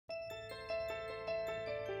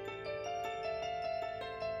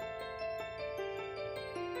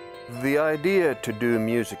The idea to do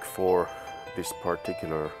music for this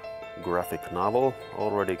particular graphic novel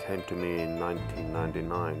already came to me in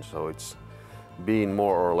 1999, so it's been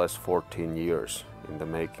more or less 14 years in the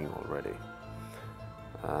making already.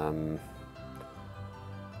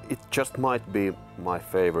 It just might be my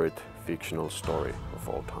favorite fictional story of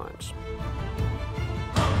all times.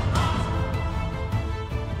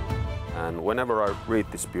 And whenever I read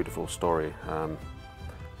this beautiful story,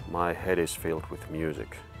 my head is filled with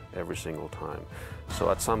music every single time.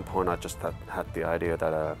 So at some point I just had the idea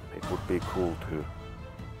that it would be cool to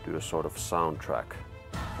do a sort of soundtrack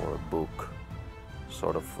for a book,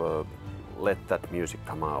 sort of let that music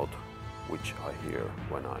come out, which I hear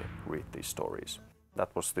when I read these stories.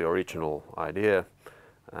 That was the original idea,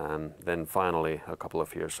 and then finally a couple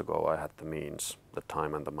of years ago I had the means, the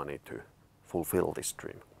time and the money to fulfill this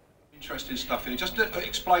dream. Interesting stuff here. Just to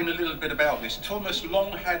explain a little bit about this, Tuomas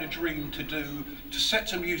long had a dream to set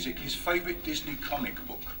to music his favourite Disney comic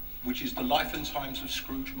book, which is The Life and Times of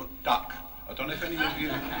Scrooge McDuck. I don't know if any of you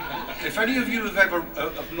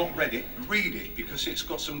have not read it, read it, because it's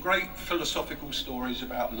got some great philosophical stories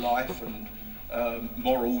about life and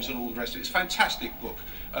morals and all the rest of it. It's a fantastic book.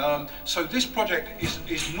 So this project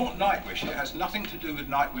is not Nightwish. It has nothing to do with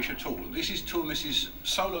Nightwish at all. This is Tuomas's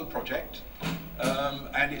solo project,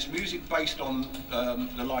 and it's music based on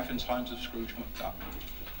the life and times of Scrooge McDuck.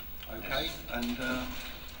 Okay, and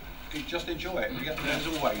just enjoy it, as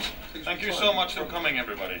always. Thank you so much for coming,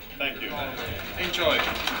 everybody. Thank you. Enjoy.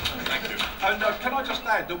 Thank you. And can I just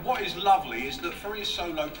add that what is lovely is that for his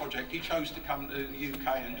solo project, he chose to come to the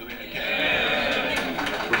UK and do it again.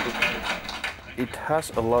 It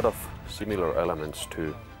has a lot of similar elements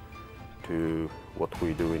to what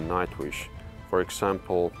we do in Nightwish. For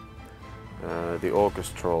example, the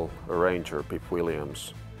orchestral arranger, Pip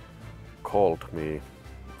Williams, called me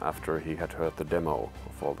after he had heard the demo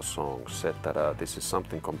of all the songs, said that this is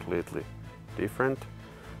something completely different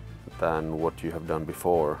than what you have done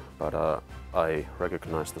before, but I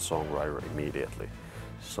recognized the songwriter immediately.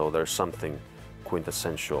 So there's something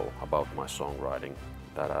quintessential about my songwriting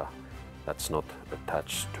that's not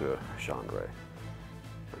attached to a genre.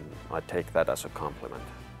 And I take that as a compliment.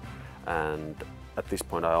 And at this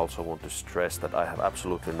point I also want to stress that I have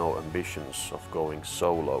absolutely no ambitions of going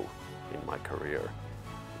solo in my career.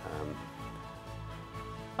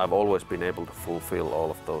 I've always been able to fulfill all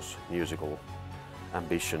of those musical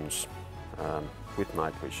ambitions with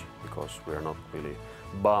Nightwish, because we're not really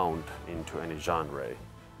bound into any genre.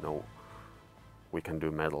 No, we can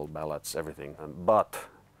do metal, ballads, everything. But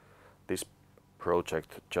this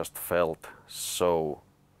project just felt so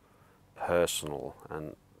personal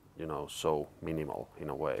and, you know, so minimal in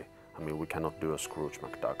a way. I mean, we cannot do a Scrooge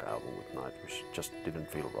McDuck album with Nightwish. It just didn't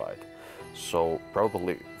feel right. So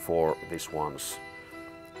probably for this once,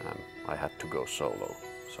 I had to go solo,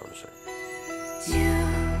 so to say.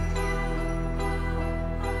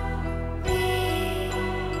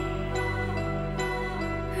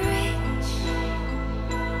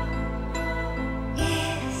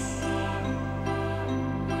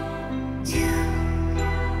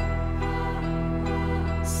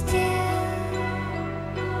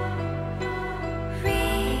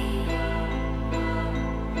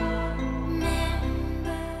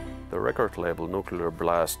 The record label Nuclear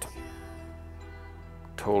Blast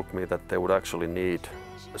told me that they would actually need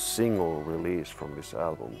a single release from this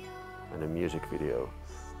album and a music video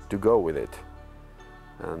to go with it.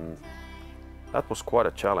 And that was quite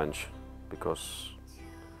a challenge, because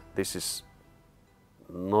this is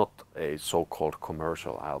not a so-called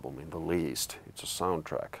commercial album in the least. It's a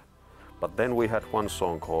soundtrack. But then we had one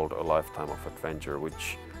song called A Lifetime of Adventure,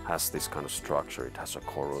 which has this kind of structure. It has a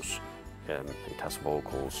chorus, and it has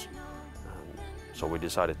vocals. So we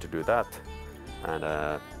decided to do that and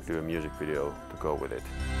do a music video to go with it.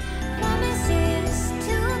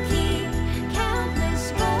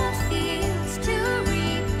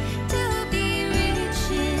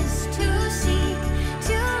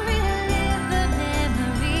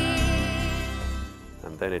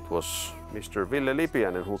 And then it was Mr. Ville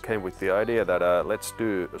Lipiäinen who came with the idea that let's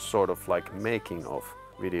do a sort of like making of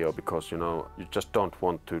video, because, you know, you just don't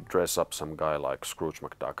want to dress up some guy like Scrooge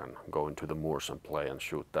McDuck and go into the moors and play and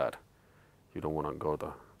shoot that. You don't want to go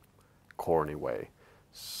the corny way.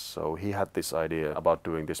 So he had this idea about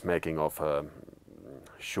doing this making of,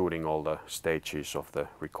 shooting all the stages of the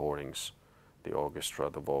recordings, the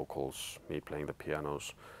orchestra, the vocals, me playing the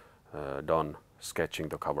pianos, Don sketching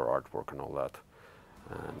the cover artwork and all that.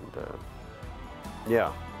 And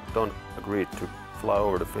yeah, Don agreed to fly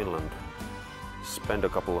over to Finland, spend a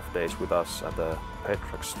couple of days with us at the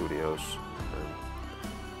Petrax studios. And,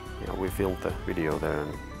 you know, we filmed the video there,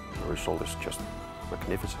 and The result is just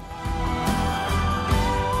magnificent.